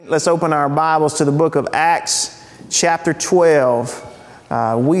let's open our Bibles to the book of Acts, chapter 12.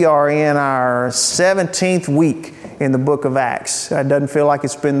 We are in our 17th week in the book of Acts. It doesn't feel like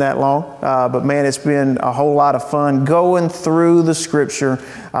it's been that long, but man, it's been a whole lot of fun going through the scripture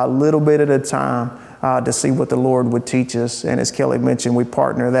a little bit at a time to see what the Lord would teach us. And as Kelly mentioned, we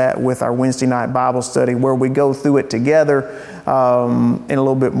partner that with our Wednesday night Bible study where we go through it together in a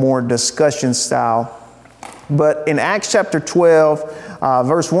little bit more discussion style. But in Acts chapter 12,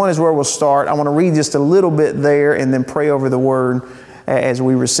 verse 1 is where we'll start. I want to read just a little bit there and then pray over the word as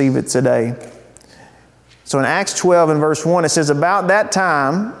we receive it today. So in Acts 12 and verse 1, it says, "About that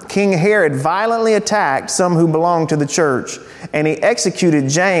time, King Herod violently attacked some who belonged to the church, and he executed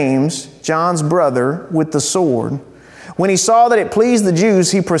James, John's brother, with the sword. When he saw that it pleased the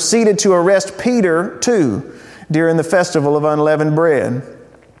Jews, he proceeded to arrest Peter too during the festival of unleavened bread.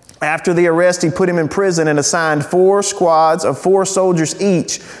 After the arrest, he put him in prison and assigned 4 squads of 4 soldiers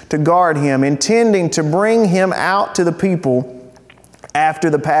each to guard him, intending to bring him out to the people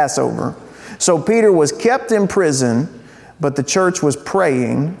after the Passover. So Peter was kept in prison, but the church was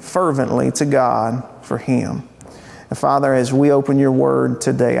praying fervently to God for him." And Father, as we open your word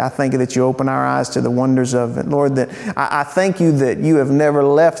today, I thank you that you open our eyes to the wonders of it. Lord, that I thank you that you have never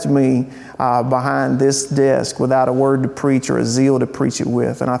left me behind this desk without a word to preach or a zeal to preach it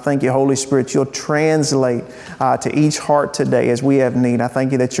with. And I thank you, Holy Spirit, you'll translate to each heart today as we have need. I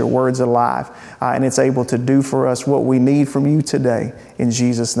thank you that your word's alive and it's able to do for us what we need from you today. In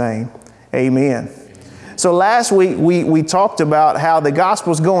Jesus' name, amen. So last week we talked about how the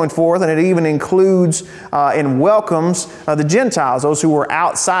gospel's going forth, and it even includes and welcomes the Gentiles, those who were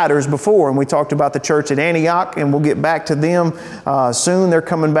outsiders before. And we talked about the church at Antioch, and we'll get back to them soon. They're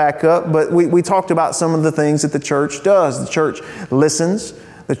coming back up. But we talked about some of the things that the church does. The church listens,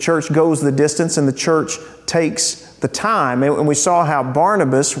 the church goes the distance, and the church takes the time. And we saw how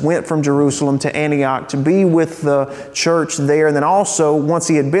Barnabas went from Jerusalem to Antioch to be with the church there. And then also, once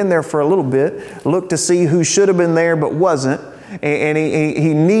he had been there for a little bit, looked to see who should have been there but wasn't. And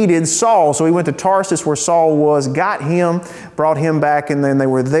he needed Saul. So he went to Tarsus where Saul was, got him, brought him back, and then they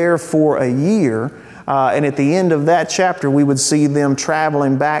were there for a year. And at the end of that chapter, we would see them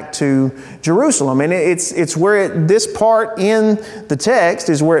traveling back to Jerusalem. And it's where this part in the text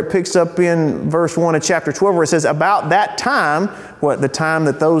is where it picks up in verse 1 of chapter 12, where it says, "About that time," the time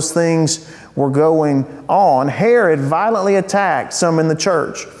that those things were going on, "Herod violently attacked some in the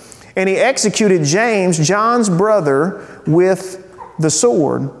church, and he executed James, John's brother, with the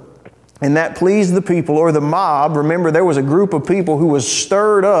sword. And that pleased the people," or the mob. Remember, there was a group of people who was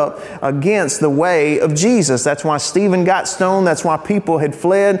stirred up against the way of Jesus. That's why Stephen got stoned. That's why people had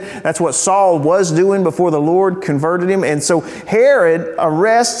fled. That's what Saul was doing before the Lord converted him. And so Herod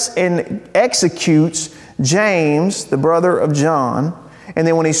arrests and executes James, the brother of John. And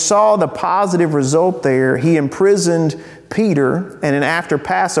then when he saw the positive result there, he imprisoned Peter, and then after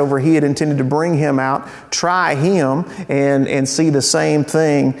Passover, he had intended to bring him out, try him, and see the same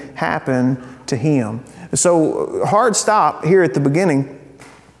thing happen to him. So, hard stop here at the beginning.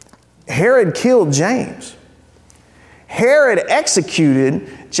 Herod killed James. Herod executed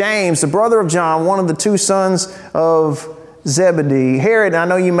James, the brother of John, one of the 2 sons of Zebedee. Herod, I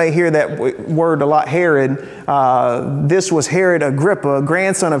know you may hear that word a lot, Herod. This was Herod Agrippa,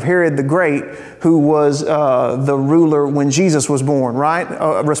 grandson of Herod the Great, who was the ruler when Jesus was born, right?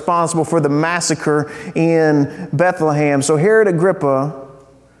 Responsible for the massacre in Bethlehem. So Herod Agrippa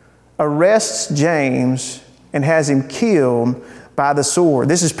arrests James and has him killed by the sword.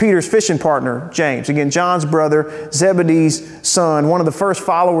 This is Peter's fishing partner, James. Again, John's brother, Zebedee's son, one of the first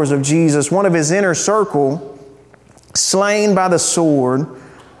followers of Jesus, one of his inner circle, slain by the sword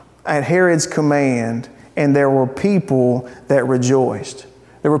at Herod's command, and there were people that rejoiced.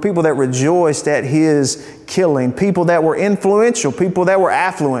 There were people that rejoiced at his killing, people that were influential, people that were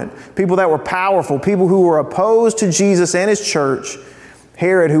affluent, people that were powerful, people who were opposed to Jesus and his church.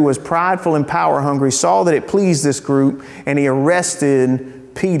 Herod, who was prideful and power hungry, saw that it pleased this group, and he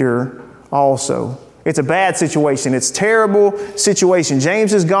arrested Peter also. It's a bad situation. It's a terrible situation.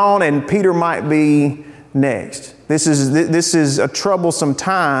 James is gone, and Peter might be next. This is a troublesome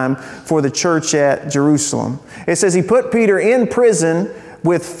time for the church at Jerusalem. It says he put Peter in prison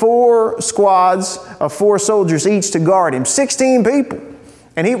with 4 squads of 4 soldiers each to guard him. 16 people.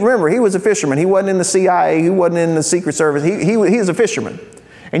 And he was a fisherman. He wasn't in the CIA. He wasn't in the Secret Service. He was a fisherman.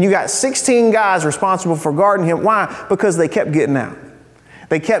 And you got 16 guys responsible for guarding him. Why? Because they kept getting out.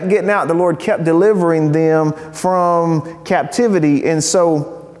 They kept getting out. The Lord kept delivering them from captivity. And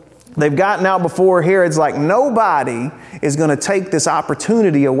so They've gotten out before Herod's like, nobody is going to take this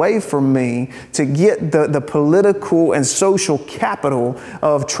opportunity away from me to get the political and social capital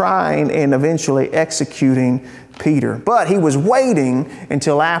of trying and eventually executing Peter. But he was waiting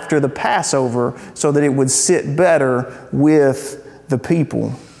until after the Passover so that it would sit better with the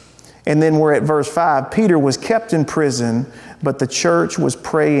people. And then we're at verse 5. Peter was kept in prison, but the church was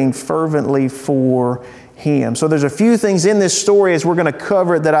praying fervently for him. So there's a few things in this story as we're going to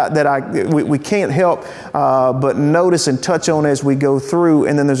cover it we can't help but notice and touch on as we go through.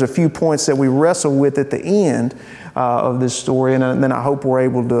 And then there's a few points that we wrestle with at the end of this story. And then I hope we're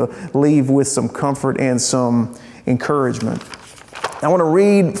able to leave with some comfort and some encouragement. I want to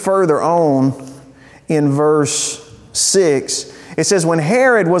read further on in verse 6. It says, when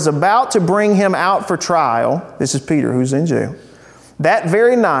Herod was about to bring him out for trial, this is Peter who's in jail, that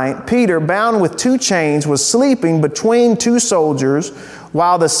very night, Peter, bound with 2 chains, was sleeping between 2 soldiers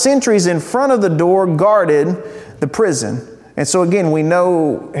while the sentries in front of the door guarded the prison. And so again, we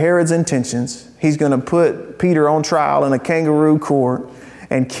know Herod's intentions. He's going to put Peter on trial in a kangaroo court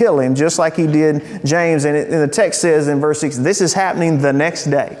and kill him just like he did James. And the text says in verse 6, this is happening the next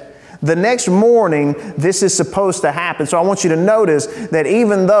day. The next morning, this is supposed to happen. So I want you to notice that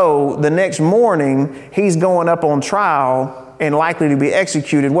even though the next morning he's going up on trial and likely to be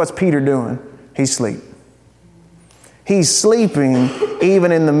executed, what's Peter doing? He's asleep. He's sleeping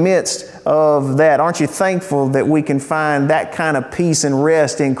even in the midst of that. Aren't you thankful that we can find that kind of peace and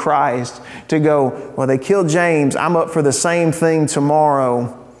rest in Christ to go, well, they killed James. I'm up for the same thing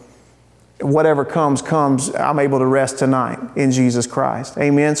tomorrow. Whatever comes, I'm able to rest tonight in Jesus Christ.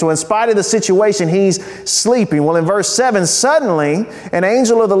 Amen. So in spite of the situation, he's sleeping. Well, in verse 7, suddenly an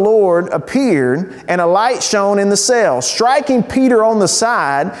angel of the Lord appeared and a light shone in the cell. Striking Peter on the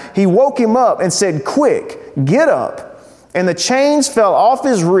side, he woke him up and said, quick, get up. And the chains fell off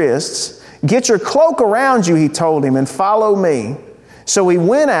his wrists. Get your cloak around you, he told him, and follow me. So he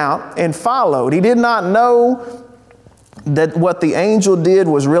went out and followed. He did not know that what the angel did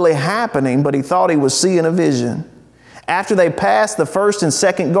was really happening, but he thought he was seeing a vision. After they passed the first and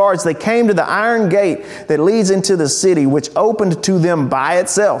second guards, they came to the iron gate that leads into the city, which opened to them by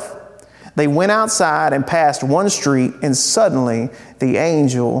itself. They went outside and passed one street, and suddenly the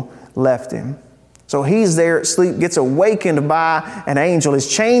angel left him. So he's there asleep, gets awakened by an angel.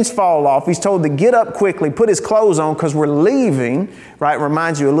 His chains fall off. He's told to get up quickly, put his clothes on because we're leaving, right?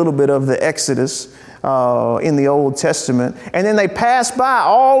 Reminds you a little bit of the Exodus in the Old Testament. And then they passed by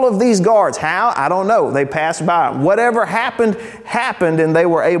all of these guards. How? I don't know. They passed by. Whatever happened, and they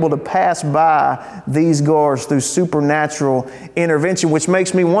were able to pass by these guards through supernatural intervention, which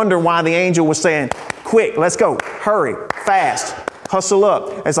makes me wonder why the angel was saying, quick, let's go, hurry, fast, hustle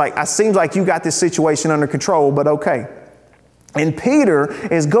up. It's like, it seems like you got this situation under control, but okay. And Peter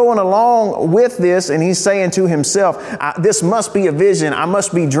is going along with this, and he's saying to himself, this must be a vision. I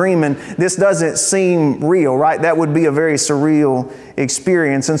must be dreaming. This doesn't seem real, right? That would be a very surreal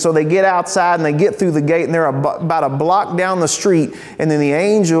experience. And so they get outside and they get through the gate, and they're about a block down the street, and then the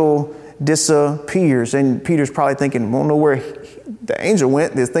angel disappears. And Peter's probably thinking, won't know where the angel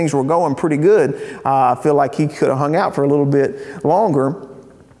went. These things were going pretty good. I feel like he could have hung out for a little bit longer.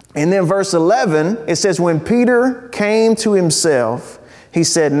 And then verse 11, it says, when Peter came to himself, he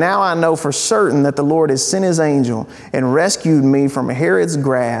said, now I know for certain that the Lord has sent his angel and rescued me from Herod's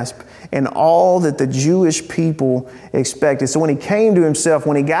grasp and all that the Jewish people expected. So when he came to himself,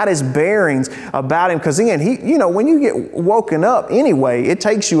 when he got his bearings about him, because again, when you get woken up anyway, it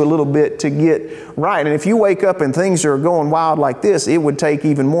takes you a little bit to get right. And if you wake up and things are going wild like this, it would take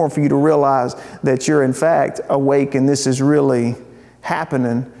even more for you to realize that you're in fact awake and this is really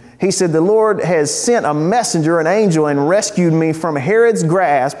happening. He said, the Lord has sent a messenger, an angel, and rescued me from Herod's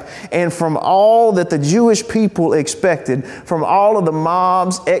grasp and from all that the Jewish people expected, from all of the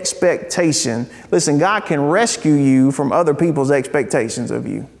mob's expectation. Listen, God can rescue you from other people's expectations of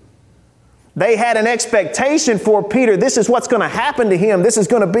you. They had an expectation for Peter. This is what's going to happen to him. This is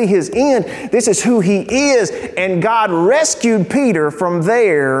going to be his end. This is who he is. And God rescued Peter from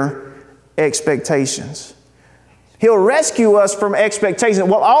their expectations. He'll rescue us from expectation.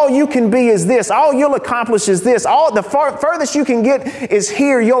 Well, all you can be is this. All you'll accomplish is this. All the furthest you can get is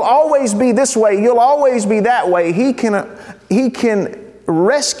here. You'll always be this way. You'll always be that way. He can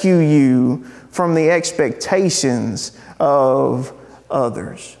rescue you from the expectations of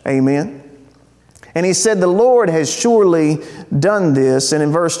others. Amen. And he said, the Lord has surely done this. And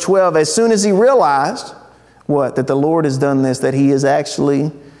in verse 12, as soon as he realized that the Lord has done this, that he is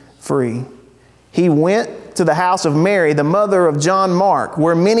actually free, he went to the house of Mary, the mother of John Mark,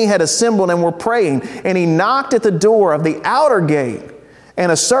 where many had assembled and were praying. And he knocked at the door of the outer gate.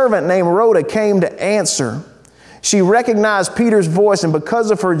 and a servant named Rhoda came to answer. She recognized Peter's voice, and because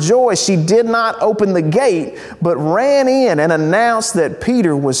of her joy, she did not open the gate, but ran in and announced that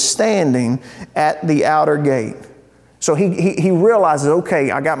Peter was standing at the outer gate. So he realizes, okay,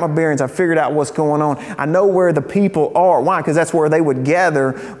 I got my bearings. I figured out what's going on. I know where the people are. Why? Because that's where they would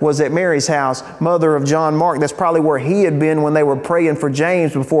gather, was at Mary's house, mother of John Mark. That's probably where he had been when they were praying for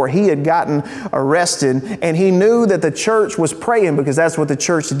James before he had gotten arrested. And he knew that the church was praying, because that's what the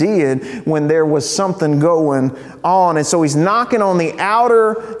church did when there was something going on. And so he's knocking on the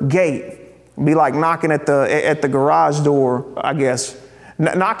outer gate. It'd be like knocking at the garage door, I guess.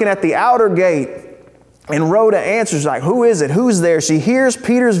 Knocking at the outer gate. And Rhoda answers like, who is it? Who's there? She hears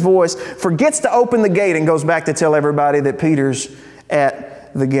Peter's voice, forgets to open the gate, and goes back to tell everybody that Peter's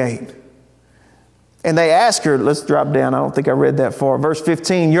at the gate. And they ask her, let's drop down. I don't think I read that far. Verse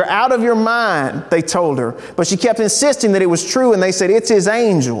 15, you're out of your mind, they told her. But she kept insisting that it was true, and they said, it's his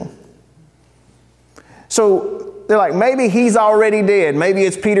angel. So they're like, maybe he's already dead. Maybe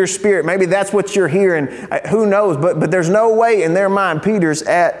it's Peter's spirit. Maybe that's what you're hearing. Who knows? But there's no way in their mind Peter's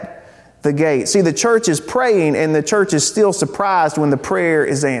at the gate. See, the church is praying, and the church is still surprised when the prayer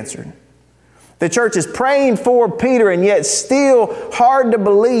is answered. The church is praying for Peter, and yet still hard to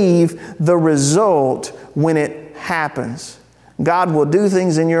believe the result when it happens. God will do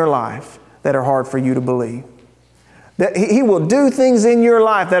things in your life that are hard for you to believe. That He will do things in your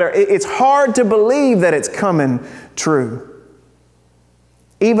life that it's hard to believe that it's coming true.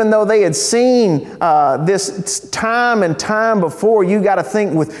 Even though they had seen this time and time before, you got to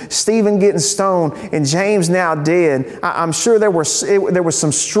think with Stephen getting stoned and James now dead, I'm sure there was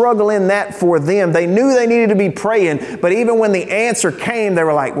some struggle in that for them. They knew they needed to be praying, but even when the answer came, they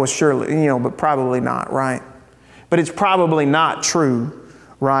were like, well, surely, but probably not, right? But it's probably not true,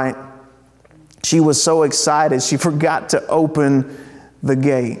 right? She was so excited, she forgot to open the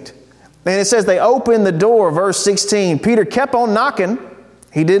gate. And it says they opened the door, verse 16. Peter kept on knocking.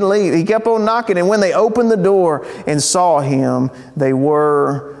 He didn't leave. He kept on knocking. And when they opened the door and saw him, they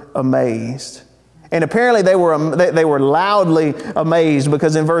were amazed. And apparently they were loudly amazed,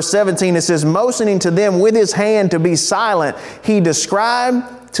 because in verse 17 it says, motioning to them with his hand to be silent, he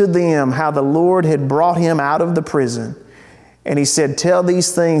described to them how the Lord had brought him out of the prison. And he said, tell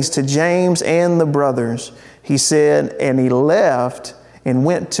these things to James and the brothers. He said, and he left and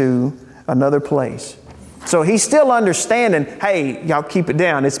went to another place. So he's still understanding, hey, y'all keep it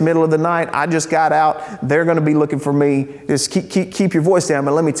down. It's middle of the night. I just got out. They're going to be looking for me. Just keep your voice down.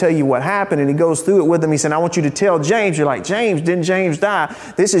 But let me tell you what happened. And he goes through it with them. He said, I want you to tell James. You're like, James, didn't James die?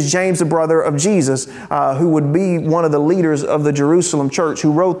 This is James, the brother of Jesus, who would be one of the leaders of the Jerusalem church,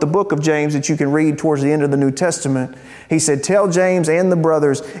 who wrote the book of James that you can read towards the end of the New Testament. He said, tell James and the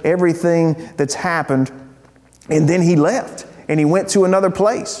brothers everything that's happened. And then he left and he went to another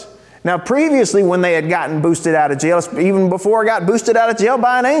place. Now, previously, when they had gotten boosted out of jail, even before I got boosted out of jail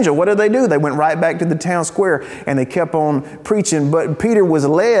by an angel, what did they do? They went right back to the town square and they kept on preaching. But Peter was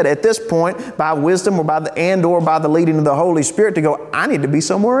led at this point by wisdom or by the leading of the Holy Spirit to go, I need to be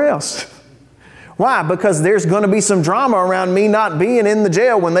somewhere else. Why? Because there's going to be some drama around me not being in the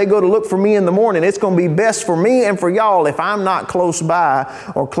jail when they go to look for me in the morning. It's going to be best for me and for y'all if I'm not close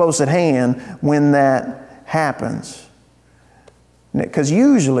by or close at hand when that happens. Because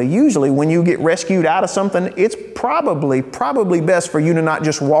usually when you get rescued out of something, it's probably best for you to not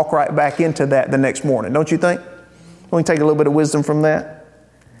just walk right back into that the next morning. Don't you think? Let me take a little bit of wisdom from that.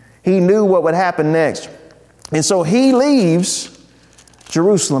 He knew what would happen next. And so he leaves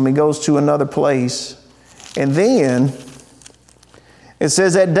Jerusalem. He goes to another place. And then it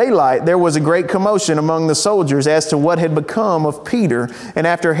says at daylight, there was a great commotion among the soldiers as to what had become of Peter. And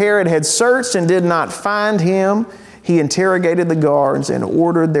after Herod had searched and did not find him, he interrogated the guards and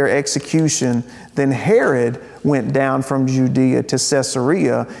ordered their execution. Then Herod went down from Judea to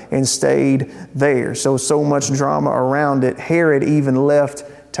Caesarea and stayed there. So much drama around it. Herod even left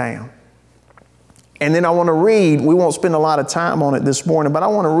town. And then I want to read, we won't spend a lot of time on it this morning, but I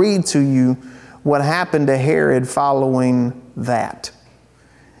want to read to you what happened to Herod following that.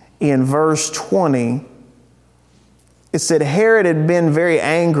 In verse 20, it said, Herod had been very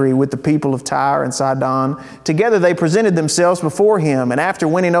angry with the people of Tyre and Sidon. Together they presented themselves before him. And after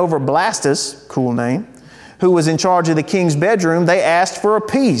winning over Blastus, cool name, who was in charge of the king's bedroom, they asked for a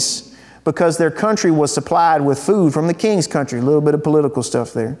peace because their country was supplied with food from the king's country. A little bit of political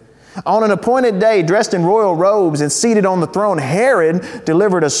stuff there. On an appointed day, dressed in royal robes and seated on the throne, Herod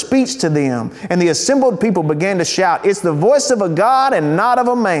delivered a speech to them. And the assembled people began to shout, it's the voice of a God and not of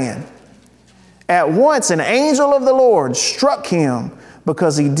a man. At once an angel of the Lord struck him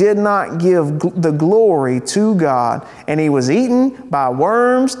because he did not give the glory to God, and he was eaten by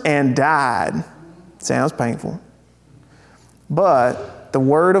worms and died. Sounds painful. But the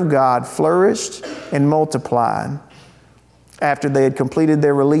word of God flourished and multiplied. After they had completed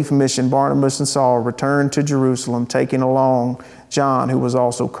their relief mission, Barnabas and Saul returned to Jerusalem, taking along John, who was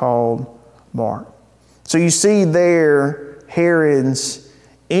also called Mark. So you see there Herod's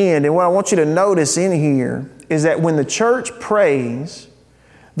end. And what I want you to notice in here is that when the church prays,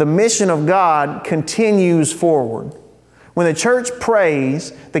 the mission of God continues forward. When the church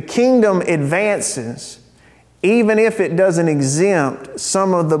prays, the kingdom advances, even if it doesn't exempt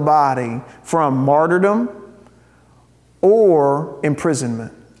some of the body from martyrdom or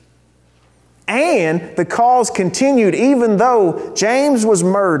imprisonment. And the cause continued even though James was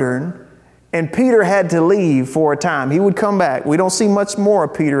murdered and Peter had to leave for a time. He would come back. We don't see much more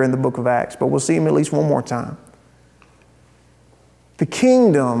of Peter in the book of Acts, but we'll see him at least one more time. The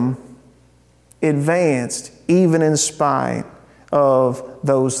kingdom advanced even in spite of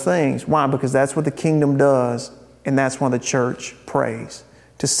those things. Why? Because that's what the kingdom does, and that's why the church prays,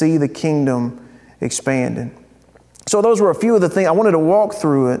 to see the kingdom expanding. So those were a few of the things. I wanted to walk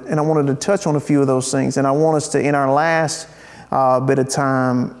through it, and I wanted to touch on a few of those things, and I want us to, in our last bit of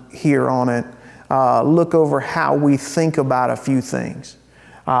time here on it, look over how we think about a few things.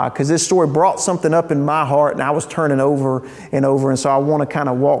 Because this story brought something up in my heart, and I was turning over, and so I want to kind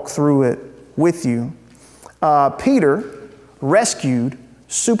of walk through it with you. Peter rescued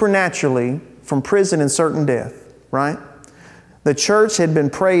supernaturally from prison and certain death, right? The church had been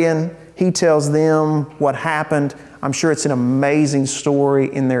praying. He tells them what happened. I'm sure it's an amazing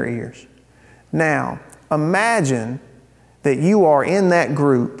story in their ears. Now, imagine that you are in that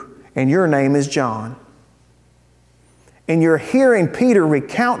group and your name is John. And you're hearing Peter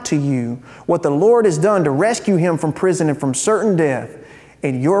recount to you what the Lord has done to rescue him from prison and from certain death.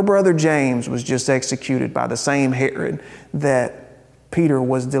 And your brother James was just executed by the same Herod that Peter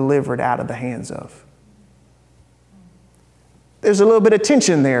was delivered out of the hands of. There's a little bit of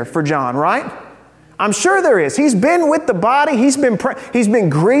tension there for John, right? I'm sure there is. He's been with the body. He's been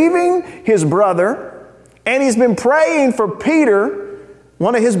grieving his brother, and he's been praying for Peter,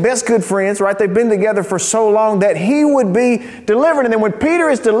 one of his best good friends, right? They've been together for so long, that he would be delivered. And then when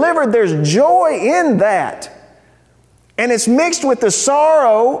Peter is delivered, there's joy in that. And it's mixed with the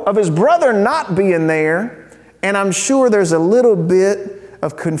sorrow of his brother not being there. And I'm sure there's a little bit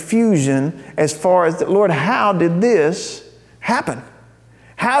of confusion as far as, Lord, how did this happen?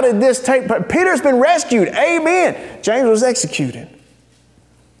 How did this take place? Peter's been rescued. Amen. James was executed.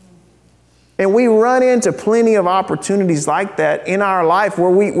 And we run into plenty of opportunities like that in our life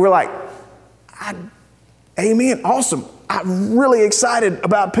where we're like, amen, awesome. I'm really excited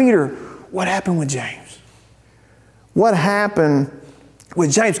about Peter. What happened with James? What happened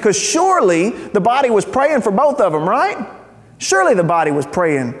with James? Because surely the body was praying for both of them, right? Surely the body was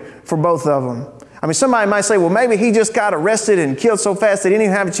praying for both of them. I mean, somebody might say, well, maybe he just got arrested and killed so fast they didn't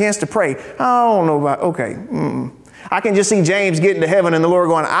even have a chance to pray. I don't know about, okay. I can just see James getting to heaven and the Lord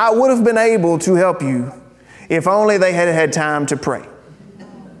going, I would have been able to help you if only they had had time to pray.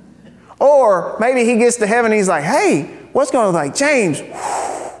 Or maybe he gets to heaven and he's like, hey, what's going on? Like, James,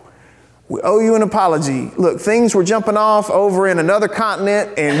 we owe you an apology. Look, things were jumping off over in another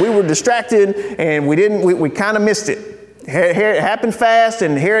continent and we were distracted and we kind of missed it. Here it happened fast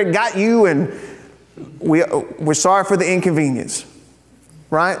and here it got you and we're sorry for the inconvenience.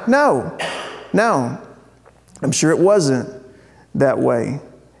 Right? No. I'm sure it wasn't that way.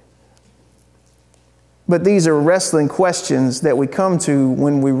 But these are wrestling questions that we come to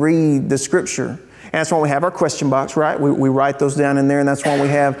when we read the Scripture. And that's why we have our question box, right? We write those down in there, and that's why we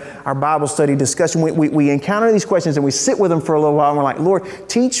have our Bible study discussion. We encounter these questions, and we sit with them for a little while, and we're like, Lord,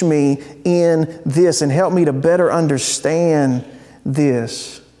 teach me in this and help me to better understand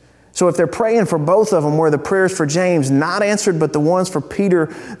this. So if they're praying for both of them, were the prayers for James not answered, but the ones for Peter,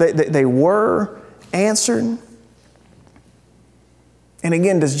 they were answered? And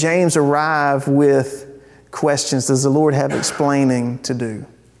again, does James arrive with questions? Does the Lord have explaining to do?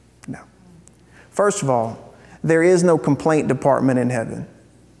 No. First of all, there is no complaint department in heaven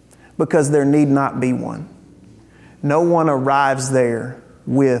because there need not be one. No one arrives there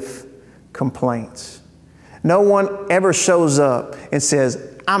with complaints. No one ever shows up and says,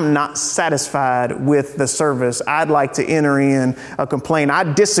 I'm not satisfied with the service. I'd like to enter in a complaint. I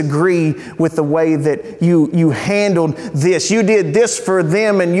disagree with the way that you handled this. You did this for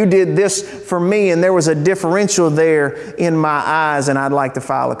them and you did this for me, and there was a differential there in my eyes, and I'd like to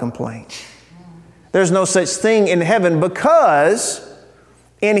file a complaint. There's no such thing in heaven because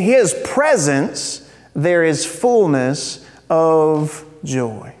in His presence there is fullness of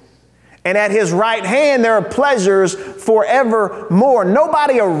joy. And at his right hand there are pleasures forevermore.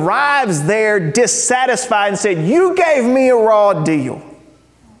 Nobody arrives there dissatisfied and said, you gave me a raw deal.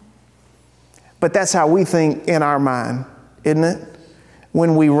 But that's how we think in our mind, isn't it?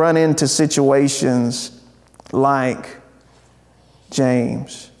 When we run into situations like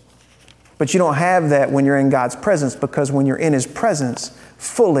James. But you don't have that when you're in God's presence, because when you're in his presence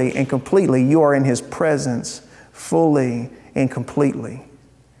fully and completely, you are in his presence fully and completely.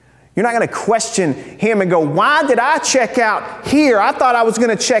 You're not going to question him and go, why did I check out here? I thought I was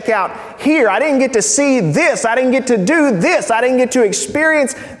going to check out here. I didn't get to see this. I didn't get to do this. I didn't get to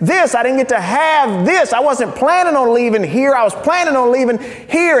experience this. I didn't get to have this. I wasn't planning on leaving here. I was planning on leaving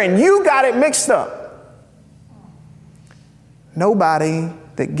here, and you got it mixed up. Nobody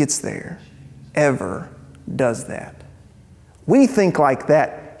that gets there ever does that. We think like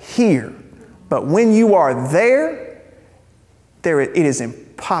that here, but when you are there, it is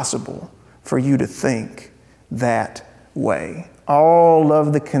impossible for you to think that way. All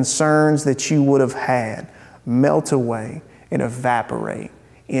of the concerns that you would have had melt away and evaporate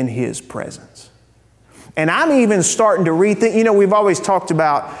in his presence. And I'm even starting to rethink, we've always talked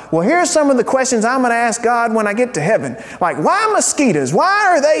about, well, here's some of the questions I'm going to ask God when I get to heaven. Like, why mosquitoes? Why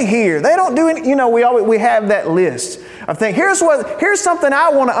are they here? They don't do any, we have that list of things. Here's something I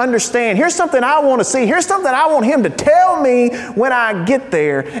want to understand. Here's something I want to see. Here's something I want him to tell me when I get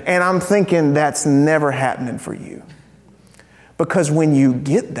there. And I'm thinking that's never happening for you. Because when you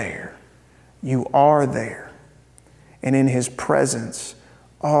get there, you are there. And in his presence,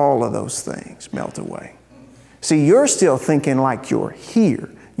 all of those things melt away. See, you're still thinking like you're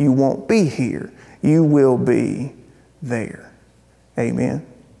here. You won't be here. You will be there. Amen.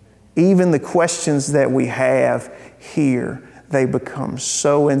 Even the questions that we have here, they become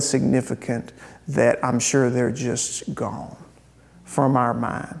so insignificant that I'm sure they're just gone from our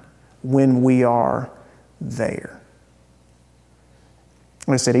mind when we are there.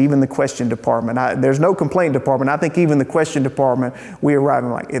 Like I said, even the question department, there's no complaint department. I think even the question department, we arrive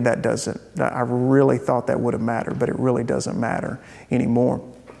and like, that doesn't, I really thought that would have mattered, but it really doesn't matter anymore.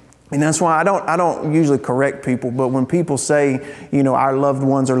 And that's why I don't usually correct people, but when people say, our loved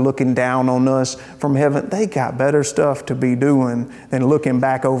ones are looking down on us from heaven, they got better stuff to be doing than looking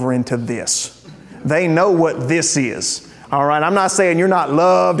back over into this. They know what this is. All right, I'm not saying you're not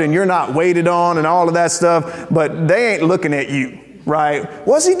loved and you're not waited on and all of that stuff, but they ain't looking at you. Right?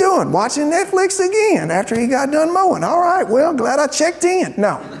 What's he doing? Watching Netflix again after he got done mowing. All right, well, glad I checked in.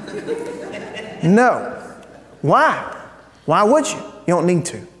 No. Why? Why would you? You don't need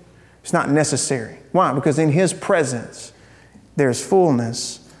to. It's not necessary. Why? Because in his presence, there's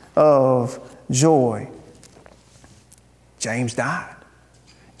fullness of joy. James died.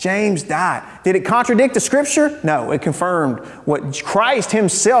 James died. Did it contradict the scripture? No, it confirmed what Christ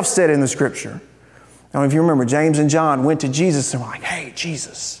himself said in the scripture. Now, if you remember, James and John went to Jesus and were like, hey,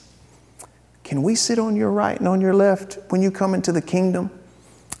 Jesus, can we sit on your right and on your left when you come into the kingdom?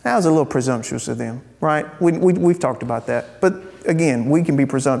 That was a little presumptuous of them, right? We've talked about that. But again, we can be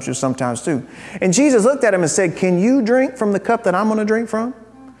presumptuous sometimes too. And Jesus looked at him and said, can you drink from the cup that I'm going to drink from?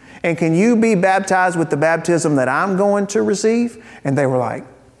 And can you be baptized with the baptism that I'm going to receive? And they were like,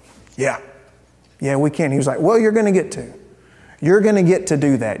 yeah, we can. He was like, well, you're going to get to. You're going to get to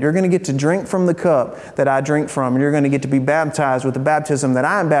do that. You're going to get to drink from the cup that I drink from. And you're going to get to be baptized with the baptism that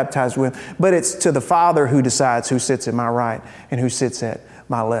I'm baptized with. But it's to the Father who decides who sits at my right and who sits at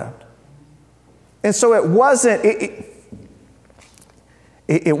my left. And so it wasn't,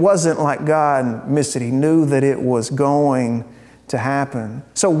 it wasn't like God missed it. He knew that it was going to happen.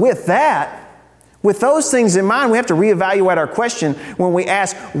 So with that, with those things in mind, we have to reevaluate our question when we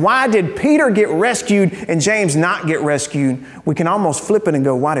ask, why did Peter get rescued and James not get rescued? We can almost flip it and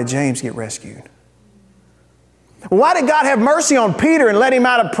go, why did James get rescued? Why did God have mercy on Peter and let him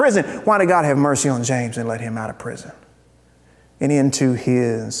out of prison? Why did God have mercy on James and let him out of prison and into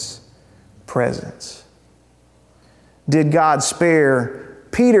his presence? Did God spare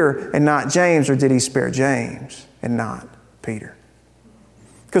Peter and not James, or did he spare James and not Peter?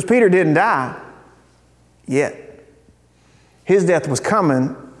 Because Peter didn't die yet. His death was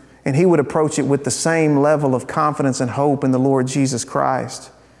coming, and he would approach it with the same level of confidence and hope in the Lord Jesus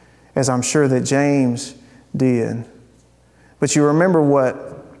Christ as I'm sure that James did. But you remember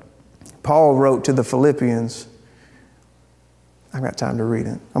what Paul wrote to the Philippians. I've got time to read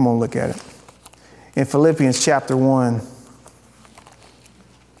it. I'm going to look at it. In Philippians chapter 1.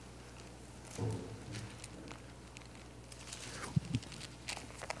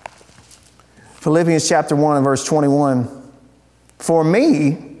 Philippians chapter 1 and verse 21. For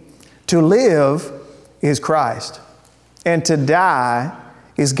me, to live is Christ, and to die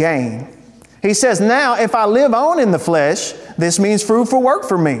is gain. He says, now if I live on in the flesh, this means fruitful work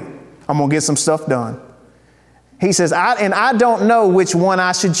for me. I'm going to get some stuff done. He says, I don't know which one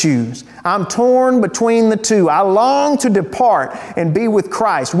I should choose. I'm torn between the two. I long to depart and be with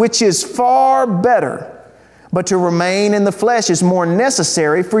Christ, which is far better. But to remain in the flesh is more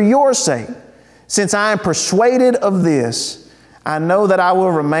necessary for your sake. Since I am persuaded of this, I know that I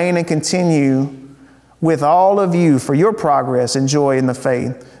will remain and continue with all of you for your progress and joy in the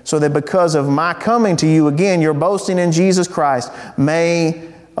faith, so that because of my coming to you again, your boasting in Jesus Christ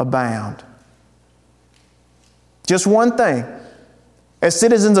may abound. Just one thing. As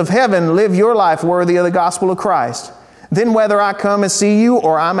citizens of heaven, live your life worthy of the gospel of Christ. Then whether I come and see you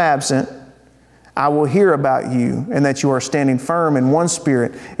or I'm absent, I will hear about you and that you are standing firm in one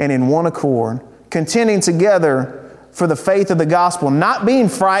spirit and in one accord, contending together for the faith of the gospel, not being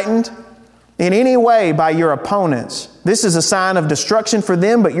frightened in any way by your opponents. This is a sign of destruction for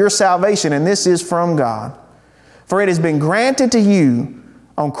them, but your salvation, and this is from God. For it has been granted to you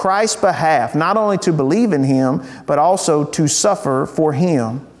on Christ's behalf, not only to believe in Him, but also to suffer for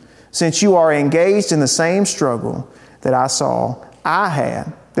Him, since you are engaged in the same struggle that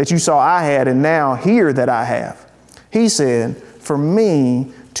you saw I had, and now hear that I have. He said, for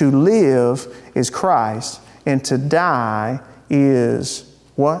me to live is Christ, and to die is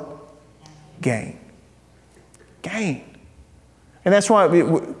what? Gain. Gain. And that's why we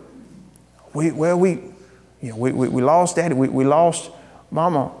lost Daddy. We lost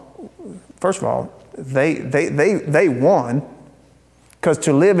Mama. First of all, they won, because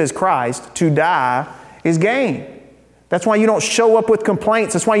to live is Christ, to die is gain. That's why you don't show up with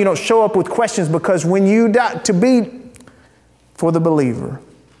complaints. That's why you don't show up with questions, because when you die, to be, for the believer,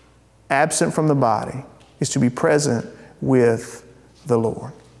 absent from the body is to be present with the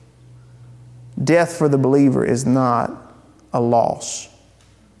Lord. Death for the believer is not a loss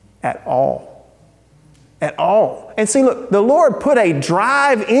at all. At all. And see, look, the Lord put a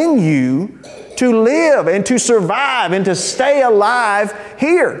drive in you to live and to survive and to stay alive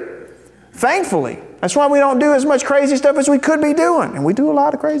here. Thankfully. That's why we don't do as much crazy stuff as we could be doing. And we do a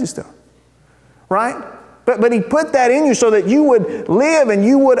lot of crazy stuff. Right? But He put that in you so that you would live and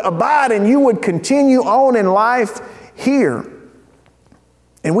you would abide and you would continue on in life here.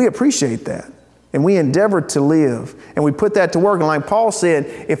 And we appreciate that. And we endeavor to live. And we put that to work. And like Paul said,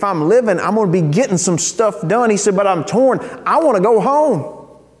 if I'm living, I'm going to be getting some stuff done. He said, but I'm torn. I want to go home.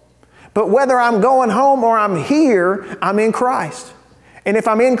 But whether I'm going home or I'm here, I'm in Christ. And if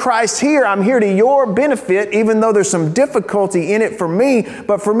I'm in Christ here, I'm here to your benefit, even though there's some difficulty in it for me.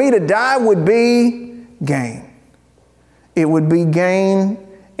 But for me to die would be gain. It would be gain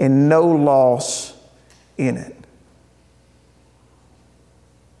and no loss in it.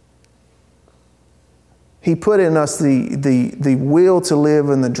 He put in us the will to live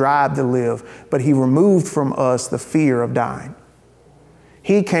and the drive to live, but He removed from us the fear of dying.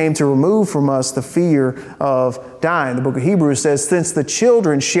 He came to remove from us the fear of dying. The book of Hebrews says, since the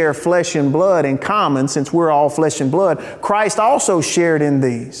children share flesh and blood in common, since we're all flesh and blood, Christ also shared in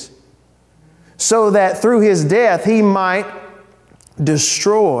these, so that through His death He might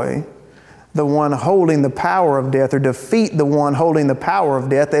destroy the one holding the power of death, or defeat the one holding the power of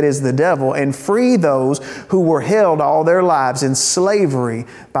death, that is the devil, and free those who were held all their lives in slavery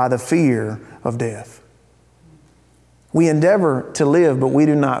by the fear of death. We endeavor to live, but we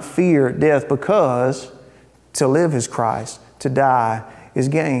do not fear death, because to live is Christ, to die is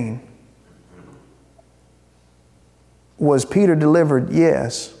gain. Was Peter delivered?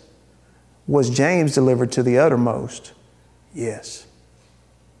 Yes. Was James delivered to the uttermost? Yes.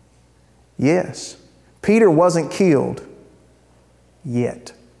 Yes. Peter wasn't killed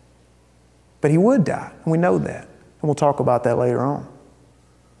yet, but he would die, and we know that, and we'll talk about that later on.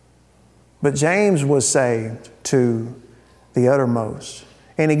 But James was saved to the uttermost.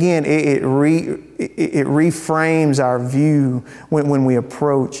 And again, it reframes our view when we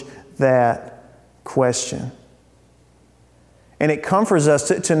approach that question. And it comforts us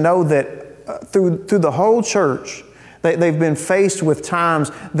to know that through the whole church, they've been faced with times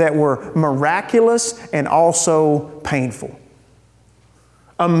that were miraculous and also painful.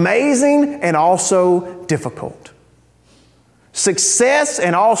 Amazing and also difficult. Success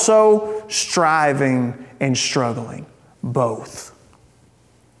and also striving and struggling. Both.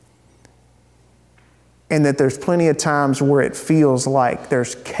 And that there's plenty of times where it feels like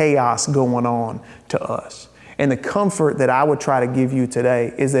there's chaos going on to us. And the comfort that I would try to give you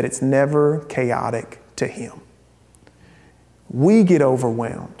today is that it's never chaotic to Him. We get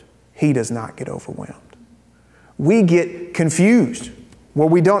overwhelmed. He does not get overwhelmed. We get confused. Where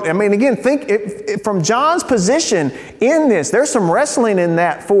we don't, again, think if from John's position in this, there's some wrestling in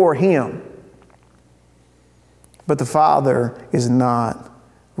that for him. But the Father is not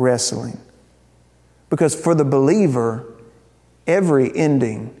wrestling. Because for the believer, every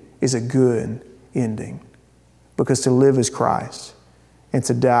ending is a good ending. Because to live is Christ and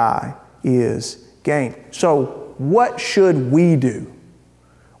to die is gain. So what should we do?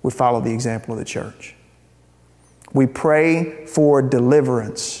 We follow the example of the church. We pray for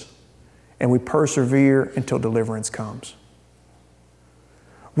deliverance, and we persevere until deliverance comes.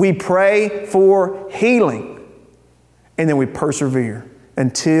 We pray for healing, and then we persevere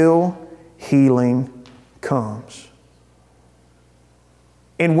until healing comes.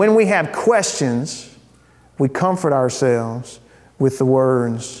 And when we have questions, we comfort ourselves with the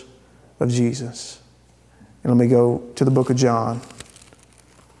words of Jesus. And let me go to the book of John,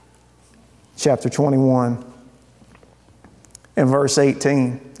 chapter 21. In verse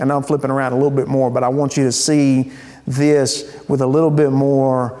 18, and I'm flipping around a little bit more, but I want you to see this with a little bit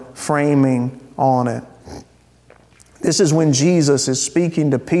more framing on it. This is when Jesus is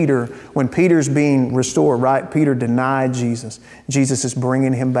speaking to Peter, when Peter's being restored, right? Peter denied Jesus. Jesus is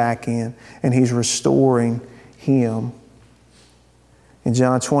bringing him back in, and he's restoring him. In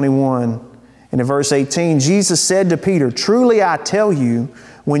John 21, and in verse 18, Jesus said to Peter, "Truly I tell you,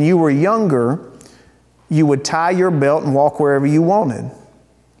 when you were younger, you would tie your belt and walk wherever you wanted.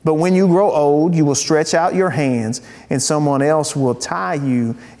 But when you grow old, you will stretch out your hands and someone else will tie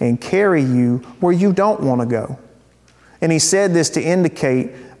you and carry you where you don't want to go." And he said this to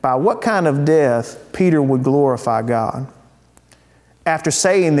indicate by what kind of death Peter would glorify God. After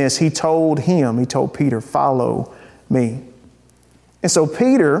saying this, he told Peter, "Follow me." And so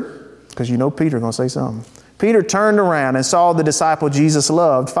Peter, because you know Peter's going to say something, Peter turned around and saw the disciple Jesus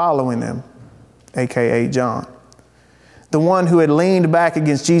loved following them, a.k.a. John, the one who had leaned back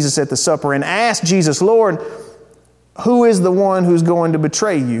against Jesus at the supper and asked Jesus, "Lord, who is the one who's going to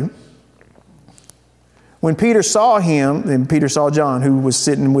betray you?" When Peter saw him, then Peter saw John, who was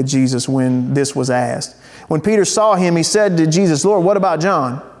sitting with Jesus when this was asked. When Peter saw him, he said to Jesus, "Lord, what about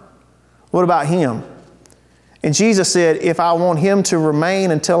John? What about him?" And Jesus said, "If I want him to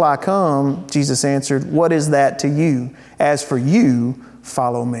remain until I come," Jesus answered, "what is that to you? As for you,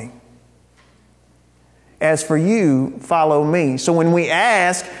 follow me." As for you, follow me. So when we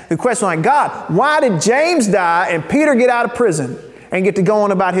ask the question like, God, why did James die and Peter get out of prison and get to go on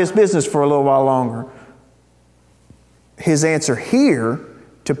about his business for a little while longer? His answer here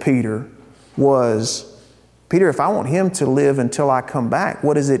to Peter was, "Peter, if I want him to live until I come back,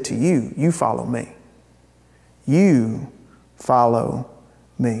 what is it to you? You follow me. You follow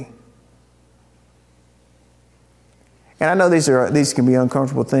me." And I know these can be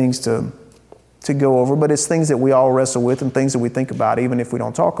uncomfortable things to go over, but it's things that we all wrestle with and things that we think about, even if we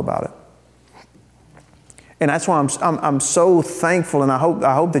don't talk about it. And that's why I'm so thankful, and I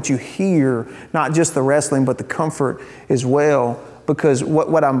hope that you hear not just the wrestling, but the comfort as well. Because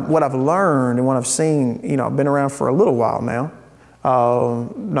what I've learned and what I've seen, I've been around for a little while now,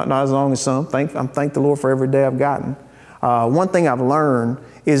 not as long as some. I'm thank the Lord for every day I've gotten. One thing I've learned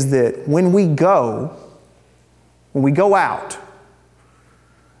is that when we go out,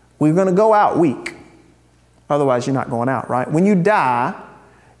 we're going to go out weak. Otherwise, you're not going out, right? When you die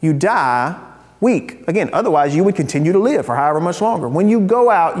weak. Again, otherwise you would continue to live for however much longer. When you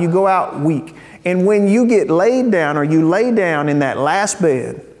go out weak. And when you get laid down, or you lay down in that last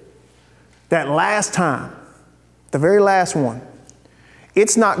bed, that last time, the very last one,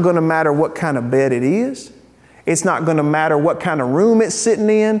 it's not going to matter what kind of bed it is. It's not going to matter what kind of room it's sitting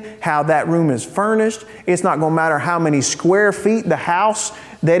in, how that room is furnished. It's not going to matter how many square feet the house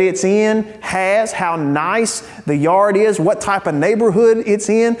that it's in has, how nice the yard is, what type of neighborhood it's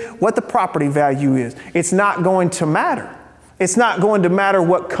in, what the property value is. It's not going to matter. It's not going to matter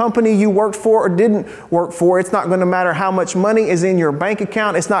what company you worked for or didn't work for. It's not going to matter how much money is in your bank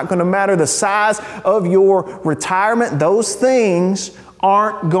account. It's not going to matter the size of your retirement. Those things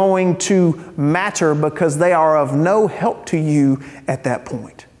aren't going to matter because they are of no help to you at that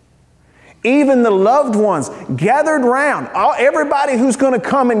point. Even the loved ones gathered around, everybody who's going to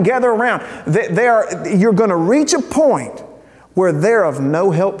come and gather around, you're going to reach a point where they're of no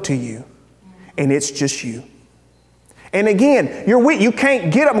help to you, and it's just you. And again, you're weak. You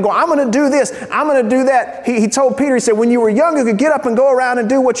can't get up and go, "I'm going to do this, I'm going to do that." He told Peter, he said, when you were young, you could get up and go around and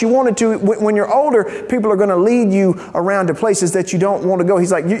do what you wanted to. When you're older, people are going to lead you around to places that you don't want to go.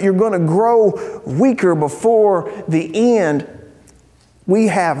 He's like, you're going to grow weaker before the end. We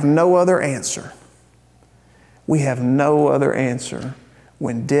have no other answer. We have no other answer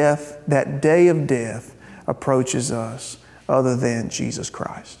when death, that day of death, approaches us other than Jesus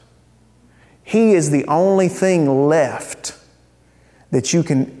Christ. He is the only thing left that you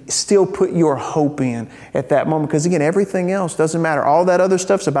can still put your hope in at that moment. Because again, everything else doesn't matter. All that other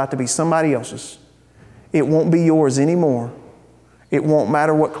stuff's about to be somebody else's. It won't be yours anymore. It won't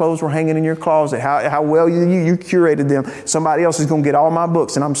matter what clothes were hanging in your closet, how well you curated them. Somebody else is going to get all my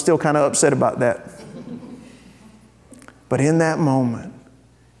books, and I'm still kind of upset about that. But in that moment,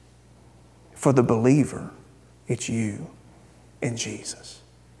 for the believer, it's you and Jesus.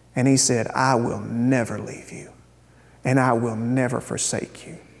 And He said, I will never leave you, and I will never forsake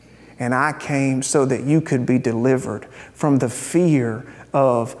you. And I came so that you could be delivered from the fear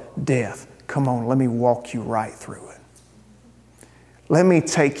of death. Come on, let me walk you right through it. Let me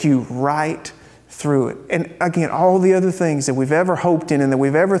take you right through it. And again, all the other things that we've ever hoped in and that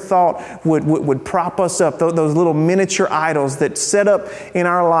we've ever thought would prop us up, those little miniature idols that set up in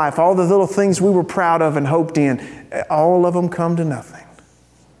our life, all the little things we were proud of and hoped in, all of them come to nothing.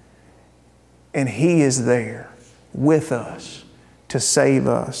 And He is there with us to save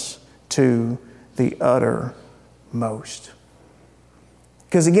us to the uttermost.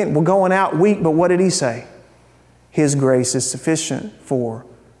 Because again, we're going out weak, but what did He say? His grace is sufficient for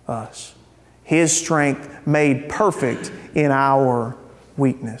us. His strength made perfect in our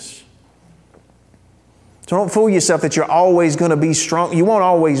weakness. So don't fool yourself that you're always going to be strong. You won't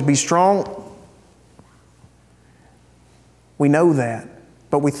always be strong. We know that,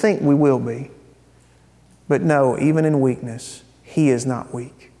 but we think we will be. But no, even in weakness, He is not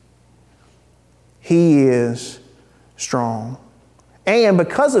weak. He is strong. And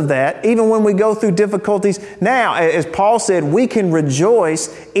because of that, even when we go through difficulties, now, as Paul said, we can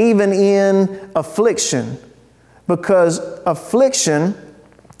rejoice even in affliction, because affliction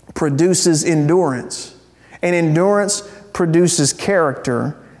produces endurance, and endurance produces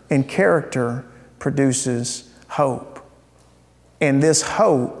character, and character produces hope. And this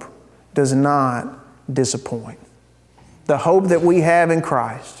hope does not disappoint. The hope that we have in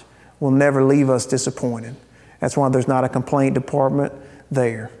Christ will never leave us disappointed. That's why there's not a complaint department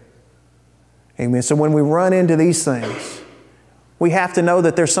there. Amen. So when we run into these things, we have to know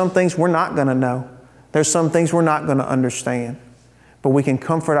that there's some things we're not going to know. There's some things we're not going to understand. But we can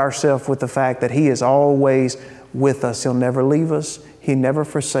comfort ourselves with the fact that He is always with us. He'll never leave us. He never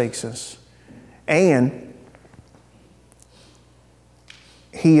forsakes us. And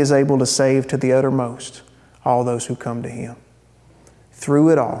He is able to save to the uttermost all those who come to Him. Through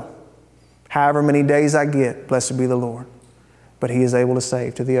it all. However many days I get, blessed be the Lord. But He is able to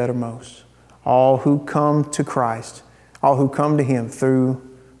save to the uttermost all who come to Christ, all who come to Him through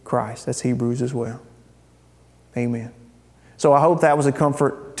Christ. That's Hebrews as well. Amen. So I hope that was a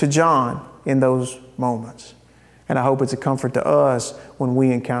comfort to John in those moments. And I hope it's a comfort to us when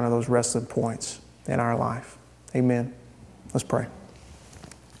we encounter those wrestling points in our life. Amen. Let's pray.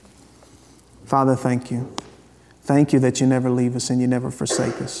 Father, thank you. Thank you that you never leave us and you never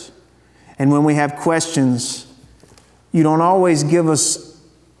forsake us. And when we have questions, you don't always give us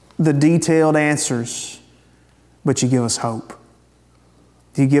the detailed answers, but you give us hope.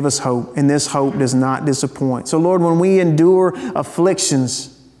 You give us hope, and this hope does not disappoint. So Lord, when we endure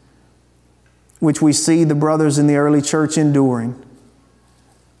afflictions, which we see the brothers in the early church enduring,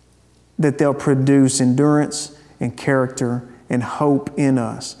 that they'll produce endurance and character and hope in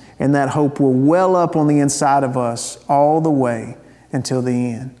us. And that hope will well up on the inside of us all the way until the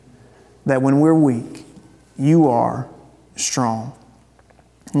end. That when we're weak, you are strong.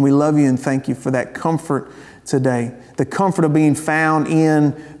 And we love you and thank you for that comfort today. The comfort of being found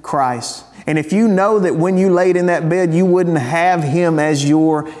in Christ. And if you know that when you laid in that bed, you wouldn't have Him as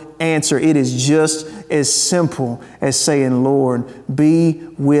your answer, it is just as simple as saying, Lord, be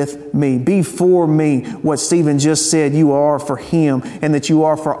with me, be for me. What Stephen just said, you are for Him, and that you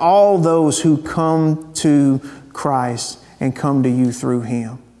are for all those who come to Christ and come to you through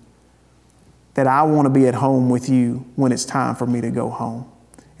Him. That I want to be at home with you when it's time for me to go home.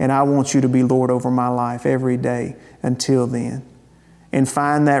 And I want you to be Lord over my life every day until then. And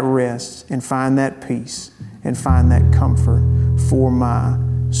find that rest and find that peace and find that comfort for my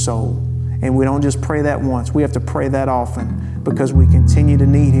soul. And we don't just pray that once. We have to pray that often because we continue to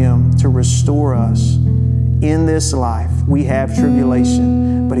need Him to restore us. In this life, we have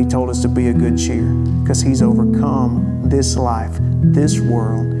tribulation, but He told us to be of good cheer because He's overcome this life, this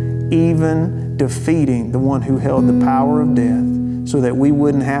world, even defeating the one who held the power of death, so that we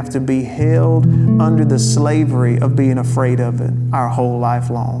wouldn't have to be held under the slavery of being afraid of it our whole life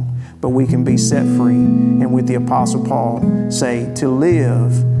long. But we can be set free. And with the Apostle Paul say, to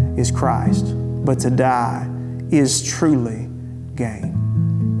live is Christ, but to die is truly gain.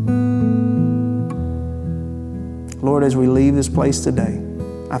 Lord, as we leave this place today,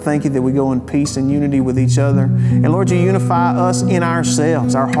 I thank you that we go in peace and unity with each other. And Lord, you unify us in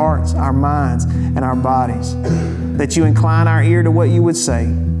ourselves, our hearts, our minds, and our bodies. That you incline our ear to what you would say.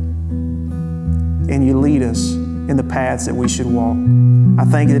 And you lead us in the paths that we should walk. I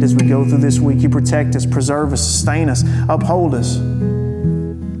thank you that as we go through this week, you protect us, preserve us, sustain us, uphold us.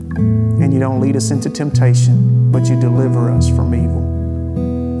 And you don't lead us into temptation, but you deliver us from evil.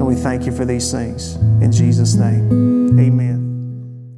 And we thank you for these things. In Jesus' name, amen.